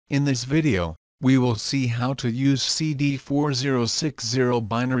In this video, we will see how to use CD4060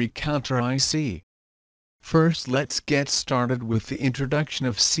 binary counter IC. First, let's get started with the introduction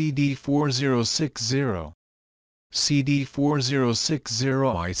of CD4060.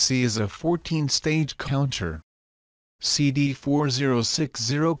 CD4060 IC is a 14-stage counter.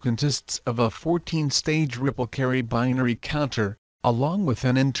 CD4060 consists of a 14-stage ripple carry binary counter, along with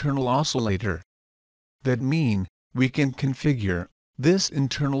an internal oscillator. That means, we can configure this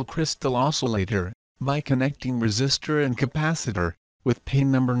internal crystal oscillator by connecting resistor and capacitor with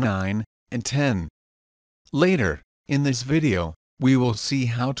pin number 9 and 10. Later, in this video, we will see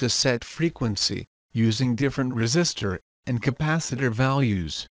how to set frequency using different resistor and capacitor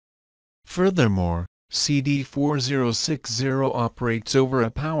values. Furthermore, CD4060 operates over a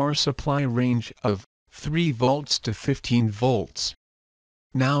power supply range of 3 volts to 15 volts.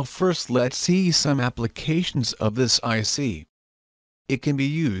 Now first let's see some applications of this IC. It can be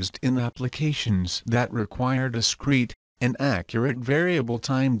used in applications that require discrete and accurate variable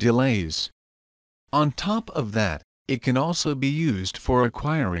time delays. On top of that, it can also be used for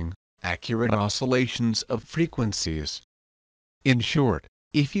acquiring accurate oscillations of frequencies. In short,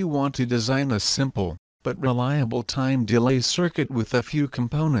 if you want to design a simple but reliable time delay circuit with a few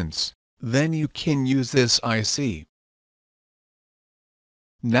components, then you can use this IC.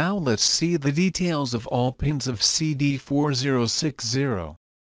 Now let's see the details of all pins of CD4060.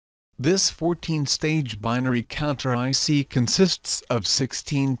 This 14-stage binary counter IC consists of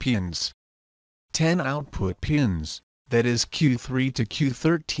 16 pins. 10 output pins, that is Q3 to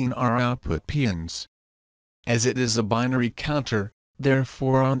Q13, are output pins. As it is a binary counter,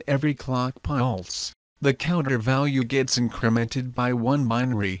 therefore on every clock pulse, the counter value gets incremented by 1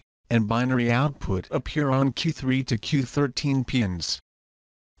 binary, and binary output appear on Q3 to Q13 pins.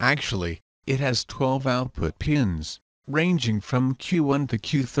 Actually, it has 12 output pins, ranging from Q1 to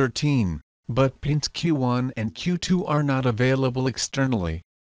Q13, but pins Q1 and Q2 are not available externally.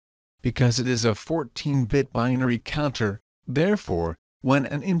 Because it is a 14-bit binary counter, therefore, when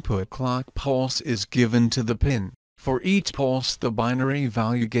an input clock pulse is given to the pin, for each pulse the binary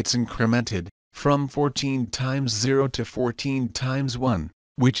value gets incremented, from 14 times 0 to 14 times 1,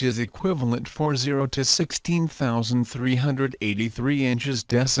 which is equivalent for 0 to 16,383 inches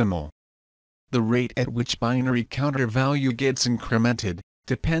decimal. The rate at which binary counter value gets incremented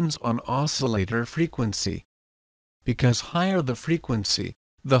depends on oscillator frequency. Because higher the frequency,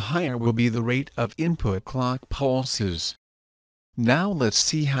 the higher will be the rate of input clock pulses. Now let's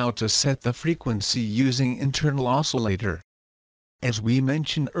see how to set the frequency using internal oscillator. As we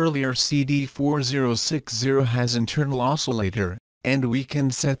mentioned earlier, CD4060 has internal oscillator, and we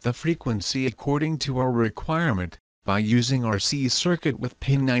can set the frequency according to our requirement by using our C circuit with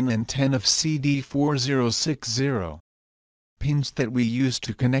pin 9 and 10 of CD4060. Pins that we use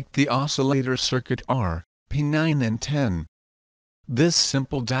to connect the oscillator circuit are pin 9 and 10. This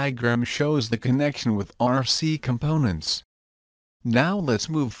simple diagram shows the connection with RC components. Now let's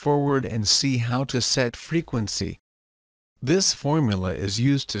move forward and see how to set frequency. This formula is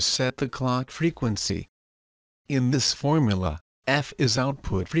used to set the clock frequency. In this formula, F is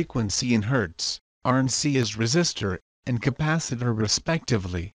output frequency in Hertz, R and C is resistor and capacitor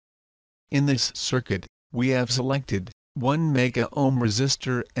respectively. In this circuit, we have selected 1 mega ohm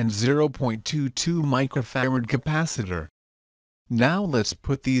resistor and 0.22 microfarad capacitor. Now let's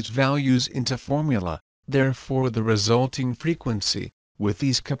put these values into formula, therefore the resulting frequency with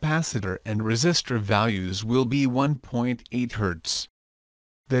these capacitor and resistor values will be 1.8 Hz.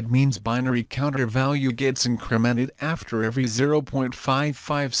 That means binary counter value gets incremented after every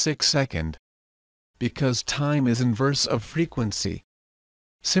 0.556 second. Because time is inverse of frequency.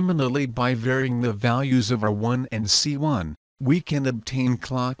 Similarly, by varying the values of R1 and C1, we can obtain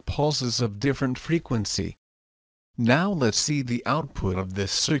clock pulses of different frequency. Now let's see the output of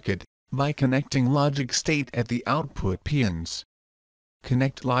this circuit by connecting logic state at the output pins.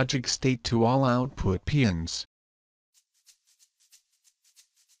 Connect logic state to all output pins.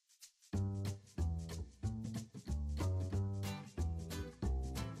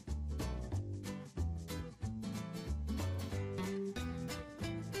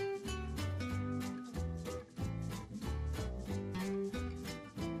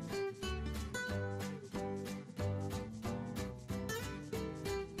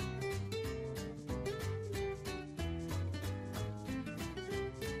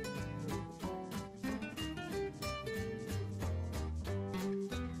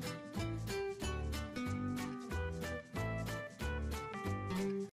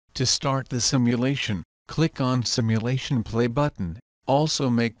 To start the simulation, click on Simulation Play button, also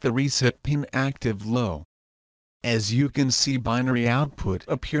make the reset pin active low. as you can see binary output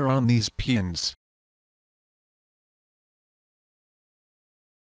appear on these pins.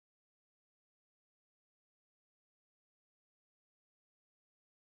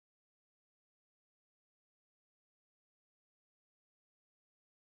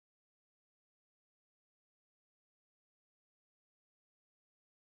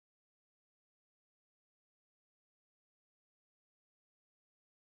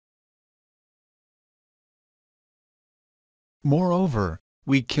 Moreover,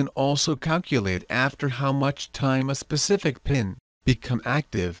 we can also calculate after how much time a specific pin become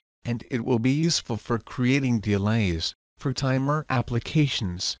active, and it will be useful for creating delays for timer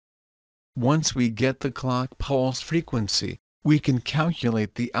applications. Once we get the clock pulse frequency, we can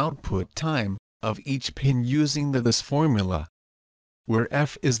calculate the output time of each pin using this formula, where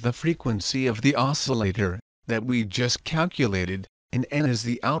F is the frequency of the oscillator that we just calculated, and N is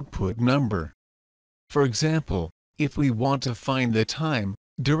the output number. For example, if we want to find the time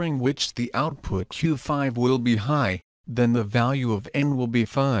during which the output Q5 will be high, then the value of N will be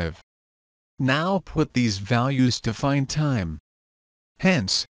 5. Now put these values to find time.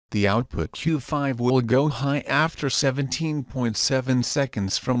 Hence, the output Q5 will go high after 17.7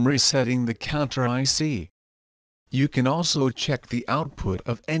 seconds from resetting the counter IC. You can also check the output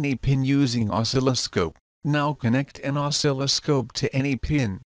of any pin using oscilloscope. Now connect an oscilloscope to any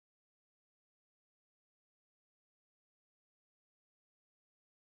pin.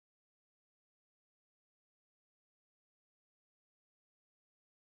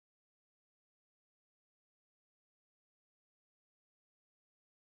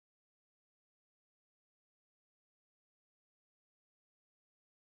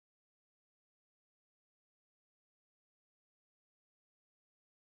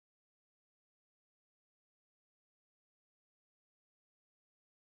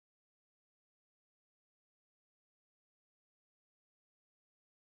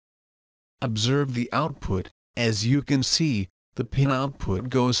 Observe the output. As you can see, the pin output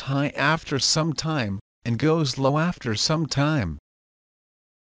goes high after some time, and goes low after some time.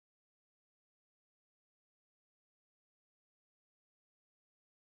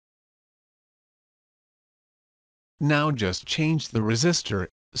 Now just change the resistor,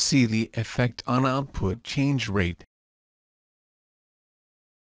 see the effect on output change rate.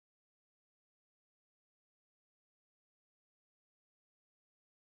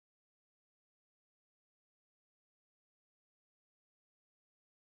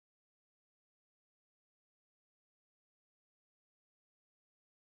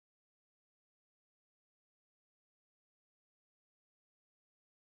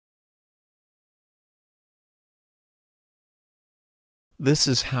 This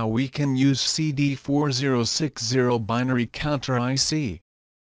is how we can use CD4060 binary counter IC.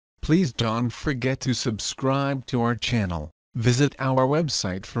 Please don't forget to subscribe to our channel. Visit our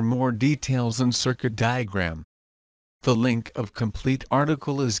website for more details and circuit diagram. The link of complete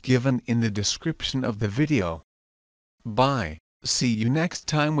article is given in the description of the video. Bye. See you next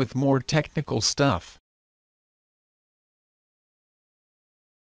time with more technical stuff.